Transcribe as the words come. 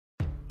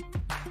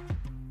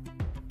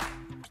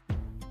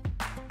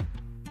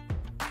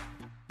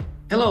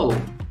Hello,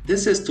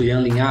 this is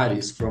Tuyan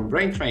Linhares from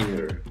Brain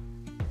Trainer.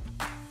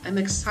 I'm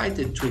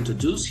excited to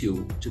introduce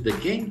you to the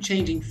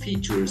game-changing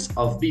features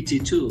of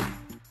BT2.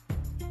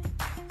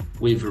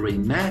 We've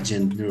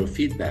reimagined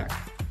neurofeedback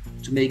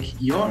to make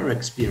your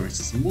experience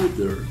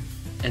smoother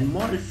and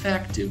more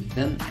effective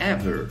than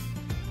ever.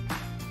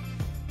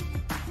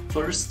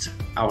 First,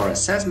 our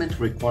assessment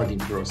recording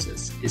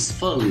process is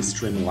fully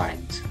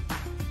streamlined.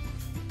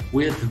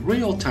 With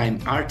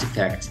real-time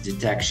artifact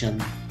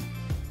detection,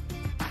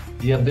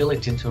 the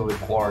ability to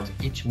record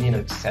each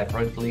minute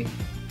separately,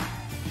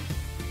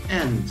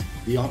 and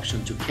the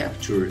option to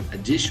capture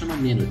additional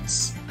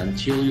minutes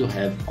until you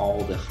have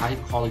all the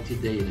high-quality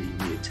data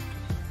you need.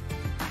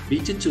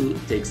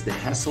 BT2 takes the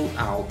hassle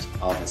out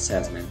of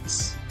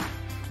assessments.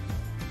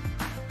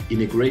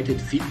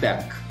 Integrated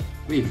feedback,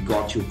 we've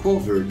got you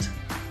covered.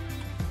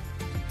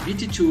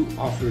 BT2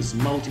 offers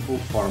multiple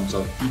forms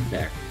of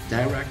feedback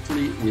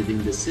directly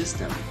within the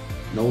system.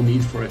 No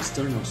need for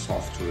external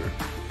software.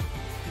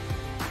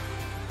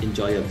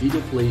 Enjoy a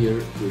video player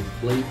with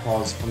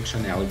play-pause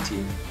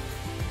functionality,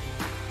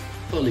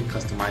 fully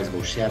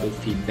customizable shadow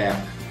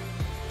feedback,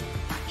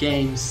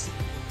 games,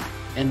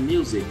 and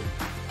music,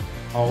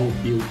 all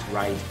built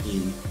right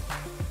in.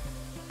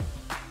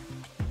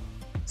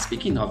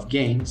 Speaking of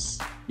games,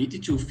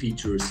 BT2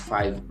 features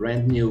 5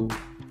 brand new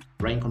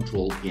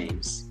brain-controlled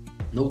games.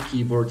 No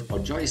keyboard or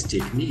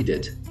joystick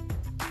needed.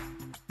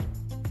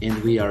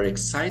 And we are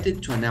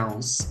excited to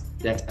announce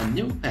that a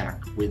new pack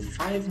with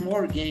 5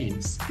 more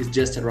games is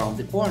just around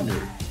the corner.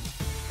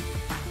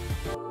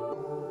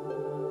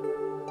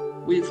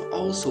 We've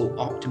also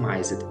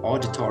optimized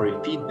auditory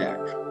feedback,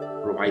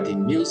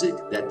 providing music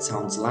that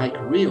sounds like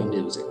real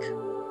music,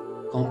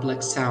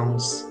 complex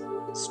sounds,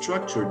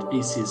 structured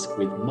pieces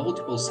with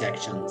multiple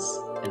sections,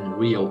 and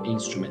real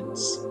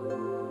instruments.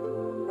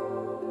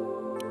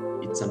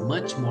 It's a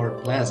much more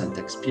pleasant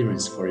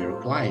experience for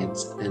your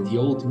clients than the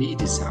old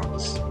MIDI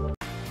sounds.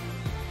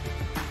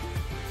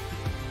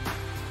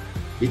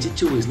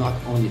 BT2 is not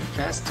only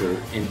faster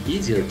and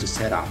easier to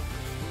set up,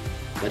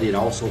 but it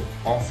also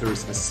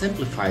offers a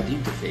simplified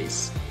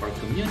interface for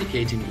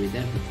communicating with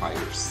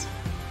amplifiers.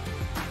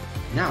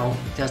 Now,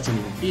 testing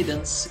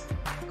impedance,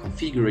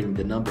 configuring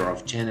the number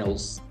of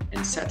channels,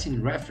 and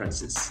setting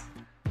references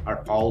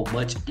are all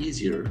much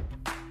easier.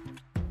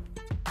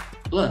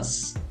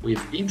 Plus,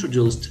 we've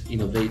introduced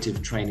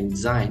innovative training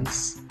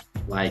designs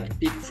like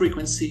peak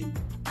frequency,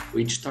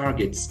 which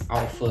targets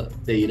alpha,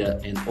 beta,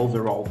 and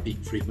overall peak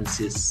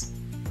frequencies,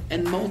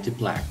 and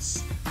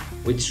multiplex,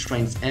 which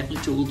trains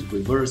amplitude,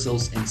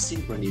 reversals, and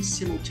synchrony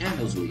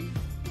simultaneously.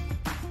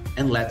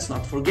 And let's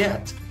not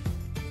forget,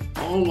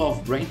 all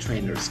of Brain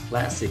Trainer's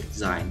classic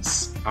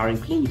designs are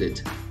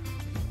included,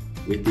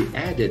 with the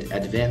added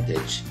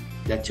advantage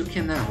that you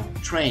can now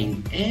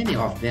train any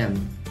of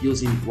them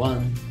using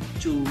 1,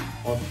 2,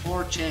 or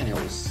 4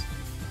 channels.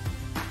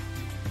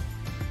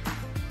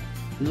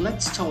 And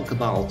let's talk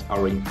about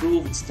our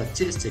improved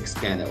statistics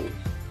panel.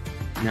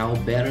 Now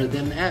better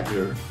than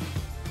ever,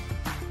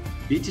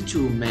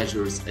 BT2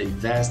 measures a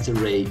vast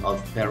array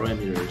of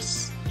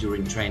parameters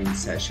during training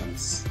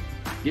sessions,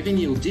 giving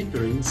you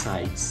deeper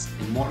insights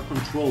and more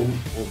control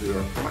over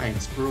your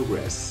client's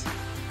progress.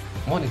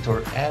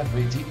 monitor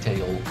every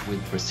detail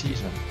with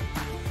precision,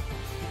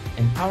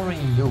 empowering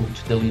you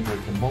to deliver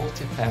the most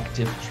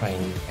effective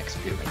training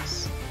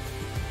experience.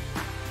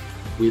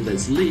 With a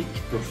sleek,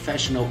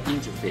 professional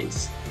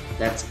interface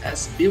that's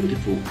as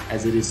beautiful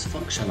as it is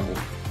functional,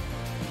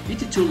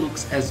 BT2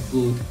 looks as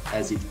good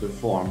as it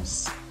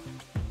performs.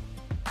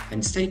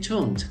 And stay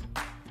tuned!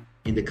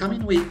 In the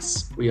coming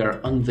weeks, we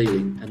are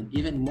unveiling an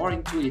even more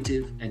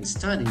intuitive and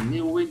stunning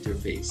new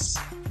interface.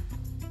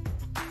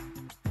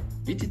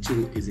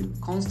 BT2 is in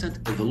constant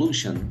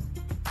evolution,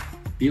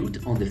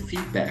 built on the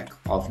feedback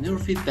of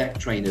neurofeedback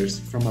trainers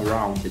from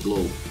around the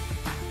globe.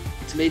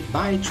 It's made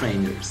by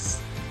trainers,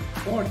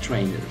 for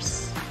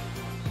trainers.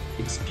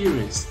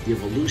 Experience the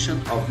evolution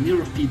of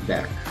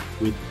neurofeedback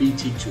with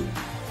BT2.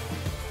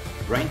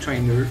 Brain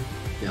Trainer,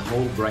 the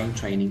whole brain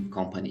training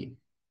company.